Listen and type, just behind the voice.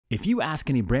If you ask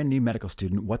any brand new medical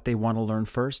student what they want to learn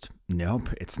first, nope,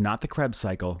 it's not the Krebs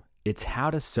cycle, it's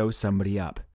how to sew somebody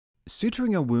up.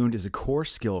 Suturing a wound is a core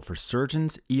skill for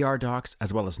surgeons, ER docs,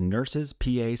 as well as nurses,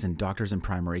 PAs, and doctors in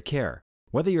primary care.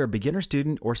 Whether you're a beginner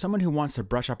student or someone who wants to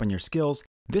brush up on your skills,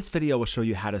 this video will show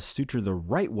you how to suture the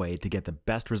right way to get the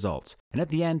best results. And at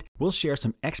the end, we'll share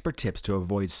some expert tips to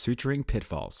avoid suturing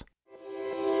pitfalls.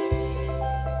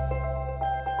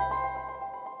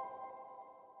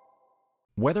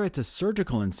 Whether it's a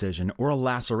surgical incision or a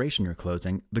laceration you're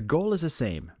closing, the goal is the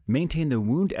same. Maintain the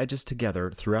wound edges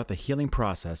together throughout the healing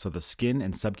process so the skin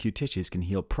and subcutaneous tissues can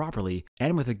heal properly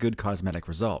and with a good cosmetic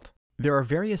result. There are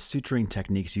various suturing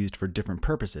techniques used for different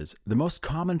purposes. The most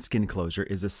common skin closure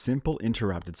is a simple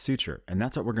interrupted suture, and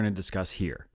that's what we're going to discuss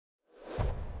here.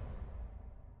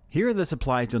 Here are the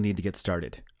supplies you'll need to get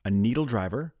started: a needle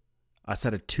driver, a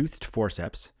set of toothed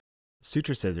forceps,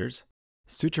 suture scissors,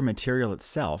 suture material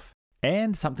itself,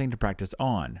 and something to practice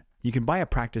on. You can buy a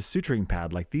practice suturing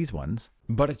pad like these ones,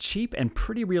 but a cheap and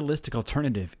pretty realistic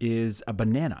alternative is a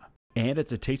banana, and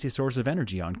it's a tasty source of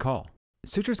energy on call.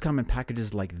 Sutures come in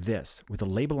packages like this, with a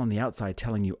label on the outside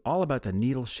telling you all about the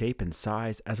needle shape and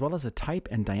size, as well as the type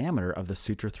and diameter of the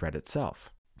suture thread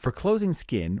itself. For closing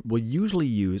skin, we'll usually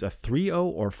use a 3/0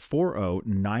 or 4/0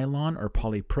 nylon or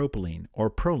polypropylene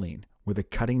or Prolene with a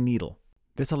cutting needle.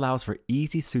 This allows for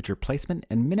easy suture placement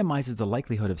and minimizes the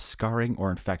likelihood of scarring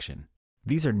or infection.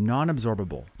 These are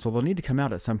non-absorbable, so they'll need to come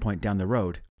out at some point down the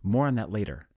road. More on that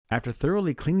later. After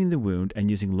thoroughly cleaning the wound and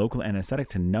using local anesthetic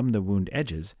to numb the wound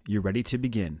edges, you're ready to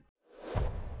begin.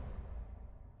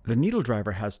 The needle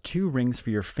driver has 2 rings for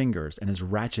your fingers and is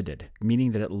ratcheted,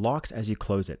 meaning that it locks as you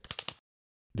close it.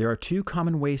 There are 2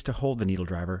 common ways to hold the needle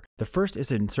driver. The first is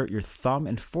to insert your thumb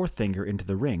and fourth finger into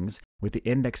the rings, with the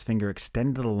index finger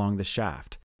extended along the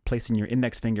shaft. Placing your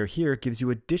index finger here gives you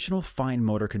additional fine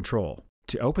motor control.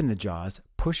 To open the jaws,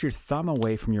 push your thumb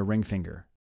away from your ring finger.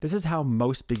 This is how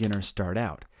most beginners start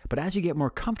out, but as you get more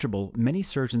comfortable, many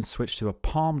surgeons switch to a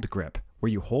palmed grip,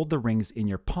 where you hold the rings in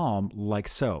your palm like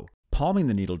so. Palming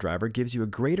the needle driver gives you a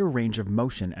greater range of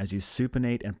motion as you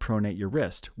supinate and pronate your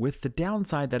wrist, with the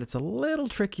downside that it's a little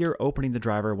trickier opening the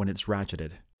driver when it's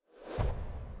ratcheted.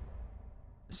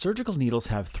 Surgical needles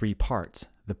have 3 parts: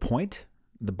 the point,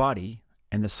 the body,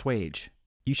 and the swage.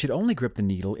 You should only grip the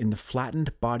needle in the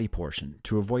flattened body portion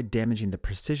to avoid damaging the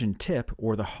precision tip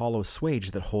or the hollow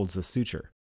swage that holds the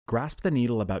suture. Grasp the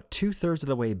needle about 2/3 of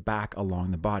the way back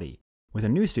along the body. With a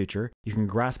new suture, you can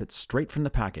grasp it straight from the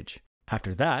package.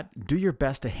 After that, do your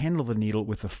best to handle the needle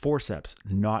with the forceps,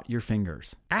 not your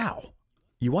fingers. Ow!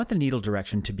 You want the needle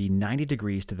direction to be 90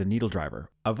 degrees to the needle driver.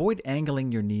 Avoid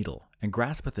angling your needle and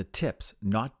grasp with the tips,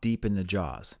 not deep in the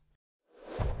jaws.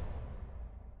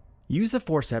 Use the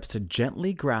forceps to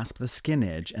gently grasp the skin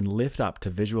edge and lift up to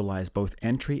visualize both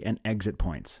entry and exit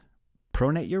points.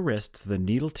 Pronate your wrist so the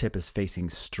needle tip is facing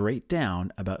straight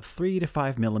down about 3 to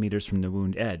 5 millimeters from the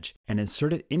wound edge and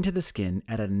insert it into the skin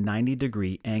at a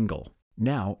 90-degree angle.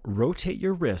 Now, rotate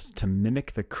your wrist to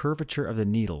mimic the curvature of the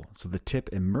needle so the tip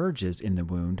emerges in the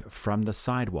wound from the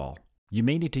sidewall. You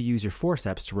may need to use your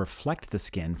forceps to reflect the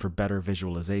skin for better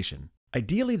visualization.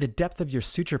 Ideally, the depth of your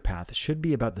suture path should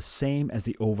be about the same as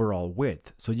the overall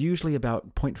width, so usually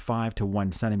about 0.5 to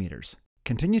 1 centimeters.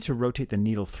 Continue to rotate the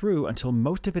needle through until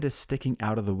most of it is sticking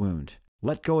out of the wound.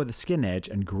 Let go of the skin edge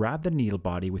and grab the needle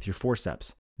body with your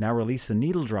forceps. Now release the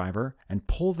needle driver and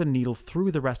pull the needle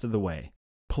through the rest of the way.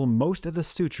 Pull most of the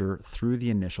suture through the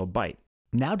initial bite.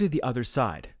 Now do the other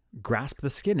side. Grasp the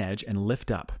skin edge and lift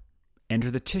up.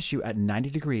 Enter the tissue at 90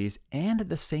 degrees and at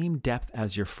the same depth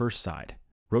as your first side.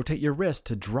 Rotate your wrist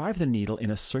to drive the needle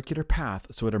in a circular path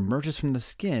so it emerges from the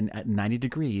skin at 90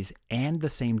 degrees and the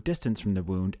same distance from the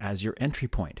wound as your entry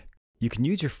point. You can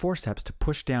use your forceps to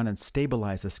push down and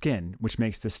stabilize the skin, which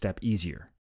makes this step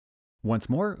easier. Once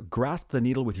more, grasp the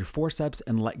needle with your forceps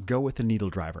and let go with the needle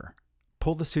driver.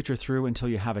 Pull the suture through until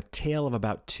you have a tail of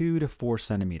about 2 to 4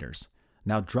 centimeters.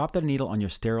 Now drop the needle on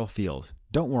your sterile field.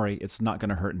 Don't worry, it's not going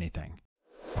to hurt anything.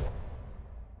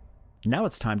 Now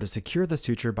it's time to secure the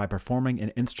suture by performing an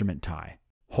instrument tie.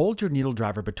 Hold your needle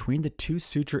driver between the 2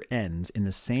 suture ends in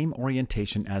the same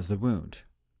orientation as the wound.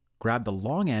 Grab the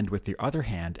long end with your other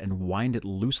hand and wind it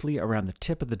loosely around the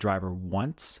tip of the driver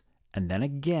once, and then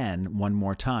again one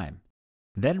more time.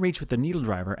 Then reach with the needle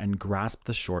driver and grasp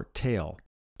the short tail.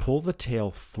 Pull the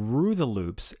tail through the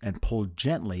loops and pull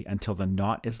gently until the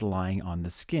knot is lying on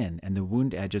the skin and the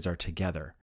wound edges are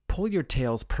together. Pull your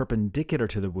tails perpendicular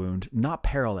to the wound, not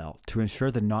parallel, to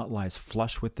ensure the knot lies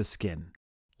flush with the skin.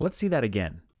 Let's see that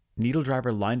again. Needle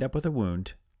driver lined up with a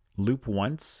wound, loop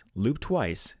once, loop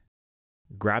twice,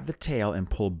 Grab the tail and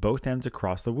pull both ends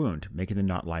across the wound, making the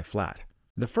knot lie flat.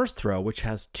 The first throw, which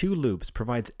has 2 loops,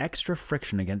 provides extra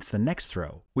friction against the next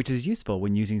throw, which is useful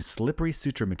when using slippery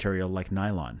suture material like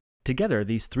nylon. Together,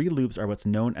 these 3 loops are what's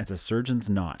known as a surgeon's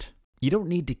knot. You don't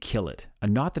need to kill it. A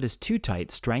knot that is too tight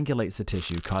strangulates the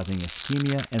tissue, causing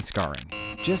ischemia and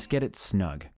scarring. Just get it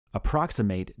snug.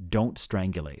 Approximate, don't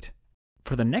strangulate.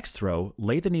 For the next throw,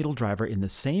 lay the needle driver in the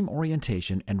same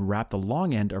orientation and wrap the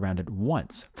long end around it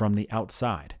once from the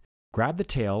outside. Grab the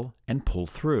tail and pull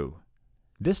through.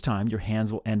 This time, your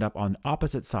hands will end up on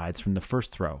opposite sides from the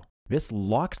first throw. This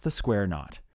locks the square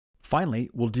knot.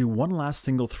 Finally, we'll do one last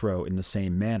single throw in the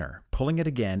same manner, pulling it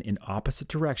again in opposite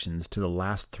directions to the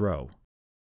last throw.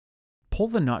 Pull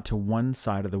the knot to one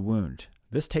side of the wound.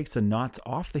 This takes the knots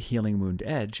off the healing wound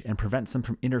edge and prevents them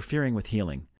from interfering with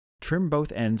healing. Trim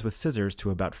both ends with scissors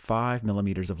to about 5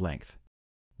 millimeters of length.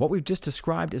 What we've just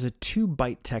described is a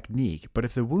 2-bite technique, but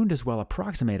if the wound is well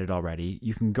approximated already,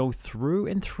 you can go through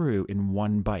and through in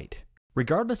 1 bite.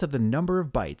 Regardless of the number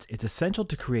of bites, it's essential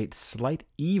to create slight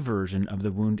eversion of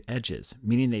the wound edges,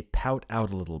 meaning they pout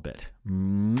out a little bit.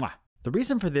 Mwah! The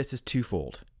reason for this is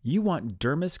twofold. You want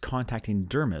dermis contacting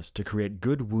dermis to create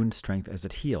good wound strength as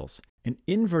it heals. An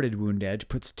inverted wound edge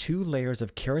puts 2 layers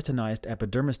of keratinized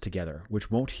epidermis together, which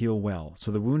won't heal well,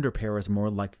 so the wound repair is more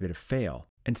likely to fail.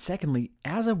 And secondly,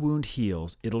 as a wound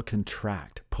heals, it'll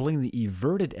contract, pulling the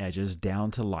everted edges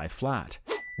down to lie flat.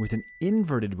 With an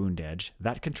inverted wound edge,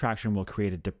 that contraction will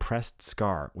create a depressed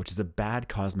scar, which is a bad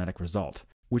cosmetic result.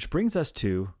 Which brings us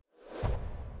to...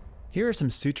 Here are some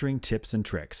suturing tips and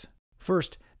tricks.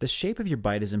 First, the shape of your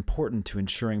bite is important to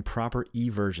ensuring proper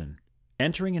eversion.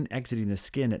 Entering and exiting the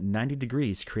skin at 90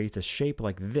 degrees creates a shape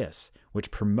like this,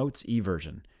 which promotes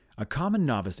eversion. A common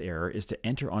novice error is to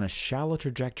enter on a shallow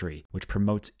trajectory, which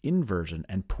promotes inversion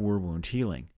and poor wound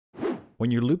healing. When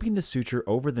you're looping the suture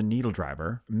over the needle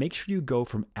driver, make sure you go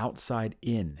from outside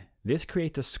in. This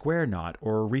creates a square knot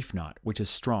or a reef knot, which is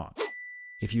strong.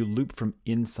 If you loop from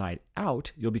inside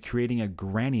out, you'll be creating a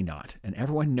granny knot, and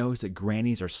everyone knows that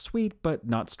grannies are sweet but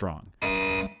not strong.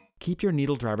 Keep your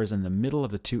needle drivers in the middle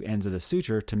of the 2 ends of the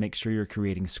suture to make sure you're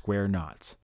creating square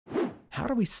knots. How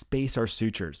do we space our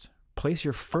sutures? Place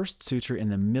your first suture in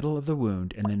the middle of the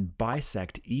wound and then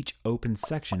bisect each open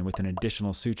section with an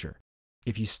additional suture.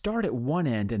 If you start at one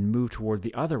end and move toward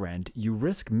the other end, you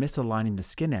risk misaligning the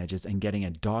skin edges and getting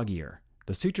a dog ear.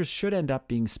 The sutures should end up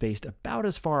being spaced about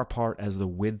as far apart as the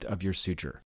width of your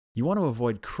suture. You want to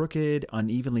avoid crooked,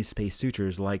 unevenly spaced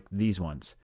sutures like these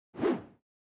ones.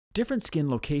 Different skin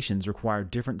locations require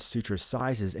different suture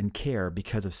sizes and care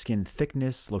because of skin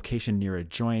thickness, location near a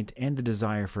joint, and the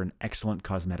desire for an excellent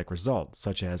cosmetic result,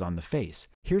 such as on the face.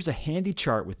 Here's a handy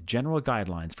chart with general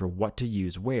guidelines for what to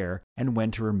use where and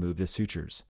when to remove the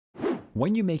sutures.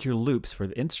 When you make your loops for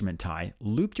the instrument tie,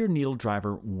 loop your needle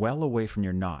driver well away from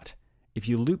your knot. If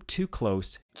you loop too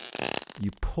close,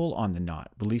 you pull on the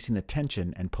knot, releasing the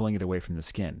tension and pulling it away from the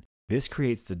skin. This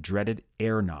creates the dreaded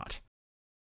air knot.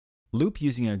 Loop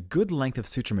using a good length of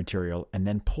suture material and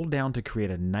then pull down to create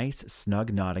a nice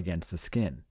snug knot against the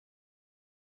skin.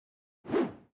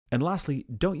 And lastly,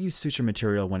 don't use suture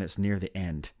material when it's near the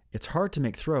end. It's hard to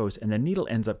make throws and the needle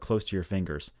ends up close to your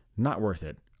fingers. Not worth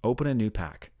it. Open a new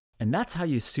pack. And that's how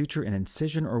you suture an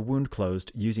incision or wound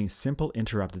closed using simple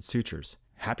interrupted sutures.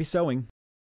 Happy sewing!